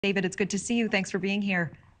David, it's good to see you. Thanks for being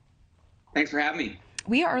here. Thanks for having me.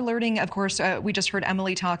 We are learning, of course, we just heard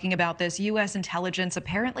Emily talking about this, U.S. intelligence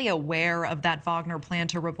apparently aware of that Wagner plan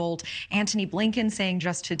to revolt. Antony Blinken saying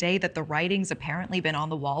just today that the writing's apparently been on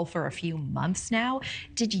the wall for a few months now.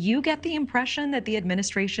 Did you get the impression that the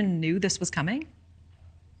administration knew this was coming?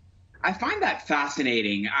 I find that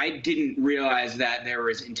fascinating. I didn't realize that there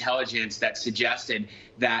was intelligence that suggested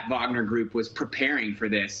that Wagner Group was preparing for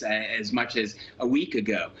this as much as a week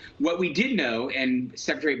ago. What we did know, and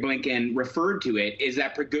Secretary Blinken referred to it, is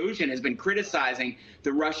that Prigozhin has been criticizing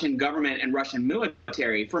the Russian government and Russian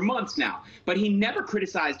military for months now. But he never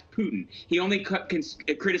criticized Putin. He only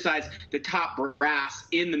criticized the top brass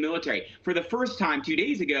in the military. For the first time 2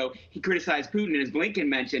 days ago, he criticized Putin, and as Blinken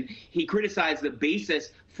mentioned, he criticized the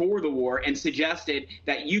basis for the war and suggested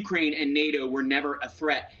that Ukraine and NATO were never a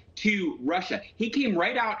threat to Russia. He came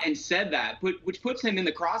right out and said that, which puts him in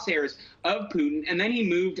the crosshairs of Putin, and then he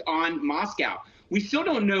moved on Moscow. We still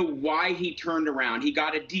don't know why he turned around. He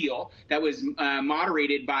got a deal that was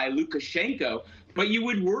moderated by Lukashenko, but you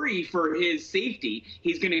would worry for his safety.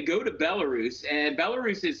 He's going to go to Belarus, and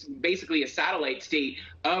Belarus is basically a satellite state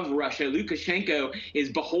of Russia. Lukashenko is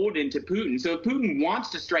beholden to Putin. So if Putin wants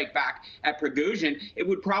to strike back at Prigozhin, it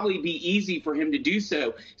would probably be easy for him to do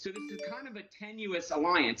so. So this is kind of a tenuous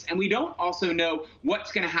alliance. And we don't also know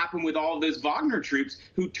what's going to happen with all of those Wagner troops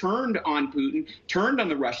who turned on Putin, turned on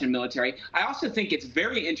the Russian military. I also think it's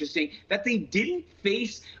very interesting that they didn't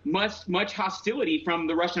face much hostility from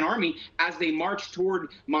the Russian army as they marched toward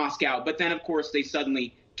Moscow. But then, of course, they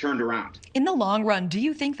suddenly turned around. In the long run, do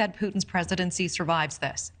you think that Putin's presidency survives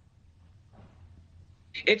this?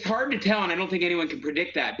 It's hard to tell, and I don't think anyone can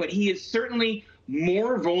predict that. But he is certainly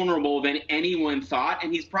more vulnerable than anyone thought,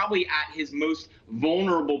 and he's probably at his most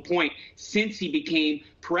vulnerable point since he became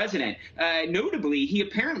president. Notably, he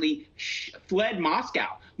apparently fled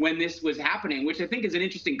Moscow when this was happening, which I think is an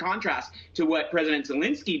interesting contrast to what President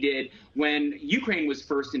Zelensky did when Ukraine was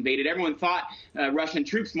first invaded. Everyone thought Russian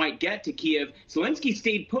troops might get to Kiev. Zelensky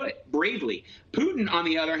stayed put bravely. Putin, on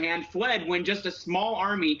the other hand, fled when just a small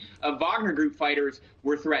army of Wagner Group fighters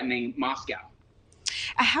were threatening Moscow.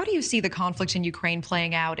 How do you see the conflict in Ukraine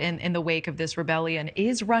playing out in the wake of this rebellion?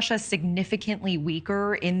 Is Russia significantly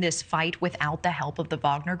weaker in this fight without the help of the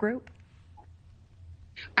Wagner Group?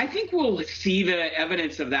 I think we'll see the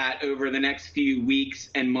evidence of that over the next few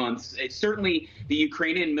weeks and months. Certainly, the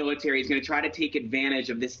Ukrainian military is going to try to take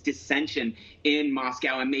advantage of this dissension in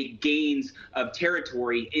Moscow and make gains of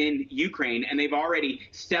territory in Ukraine. And they've already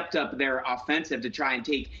stepped up their offensive to try and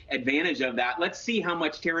take advantage of that. Let's see how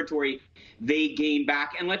much territory they gain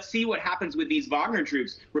back. And let's see what happens with these Wagner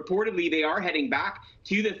troops. Reportedly, they are heading back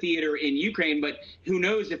to the theater in Ukraine, but who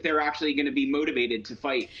knows if they're actually going to be motivated to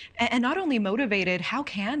fight. And not only motivated, how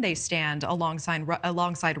can they stand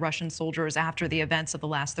alongside Russian soldiers after the events of the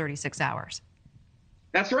last 36 hours?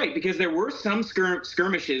 That's right, because there were some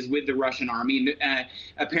skirmishes with the Russian army.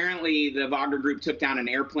 Apparently, the Wagner Group took down an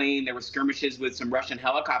airplane. There were skirmishes with some Russian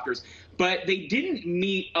helicopters, but they didn't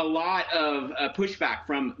meet a lot of pushback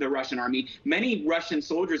from the Russian army. Many Russian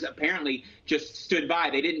soldiers apparently just stood by.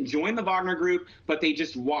 They didn't join the Wagner Group, but they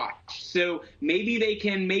just watched. So maybe they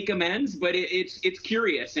can make amends, but it's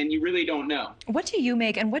curious, and you really don't know. What do you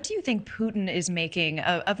make, and what do you think Putin is making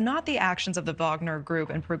of not the actions of the Wagner Group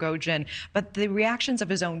and Prigozhin, but the reactions of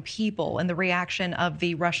his own people and the reaction of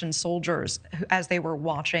the Russian soldiers as they were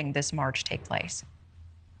watching this march take place?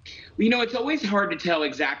 You know, it's always hard to tell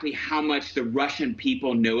exactly how much the Russian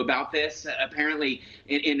people know about this. Apparently,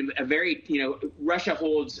 in a very, Russia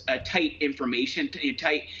holds a tight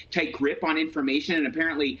grip on information. And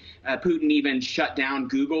apparently, Putin even shut down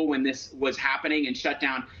Google when this was happening and shut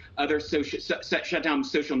down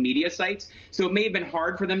social media sites. So it may have been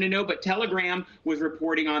hard for them to know, but Telegram was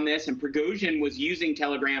reporting on this, and Prigozhin was using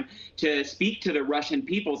Telegram to speak to the Russian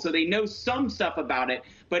people. So they know some stuff about it,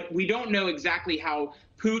 but we don't know exactly how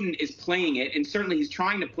Putin is playing it, and certainly he's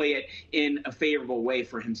trying to play it in a favorable way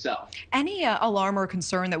for himself. Any alarm or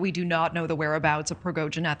concern that we do not know the whereabouts of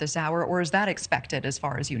Prigozhin at this hour, or is that expected as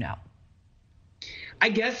far as you know? I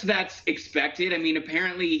guess that's expected. I mean,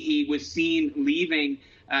 apparently he was seen leaving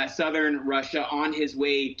southern Russia on his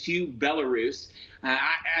way to Belarus.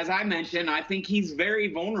 As I mentioned, I think he's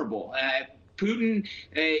very vulnerable. Putin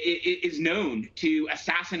is known to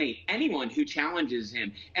assassinate anyone who challenges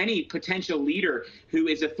him. Any potential leader who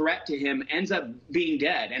is a threat to him ends up being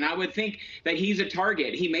dead. And I would think that he's a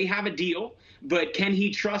target. He may have a deal, but can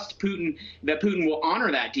he trust Putin that Putin will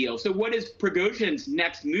honor that deal? So what is Prigozhin's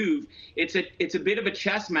next move? It's a bit of a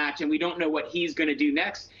chess match, and we don't know what he's going to do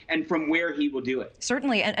next and from where he will do it.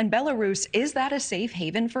 Certainly. And Belarus, is that a safe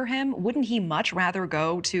haven for him? Wouldn't he much rather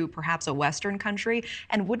go to perhaps a Western country?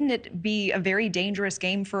 And wouldn't it be a very dangerous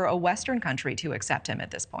game for a Western country to accept him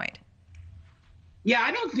at this point? Yeah,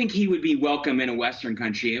 I don't think he would be welcome in a Western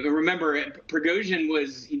country. Remember, Prigozhin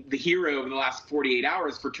was the hero of the last 48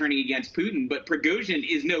 hours for turning against Putin, but Prigozhin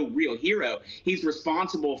is no real hero. He's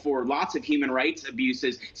responsible for lots of human rights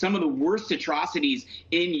abuses. Some of the worst atrocities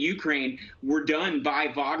in Ukraine were done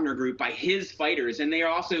by Wagner Group, by his fighters, and they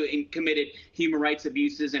also committed human rights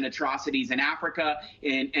abuses and atrocities in Africa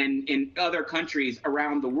and in other countries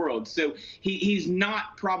around the world. So he's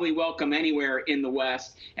not probably welcome anywhere in the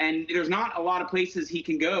West, and there's not a lot of places he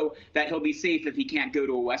can go that he'll be safe if he can't go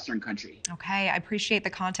to a Western country. Okay, I appreciate the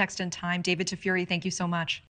context and time. David Tafuri, thank you so much.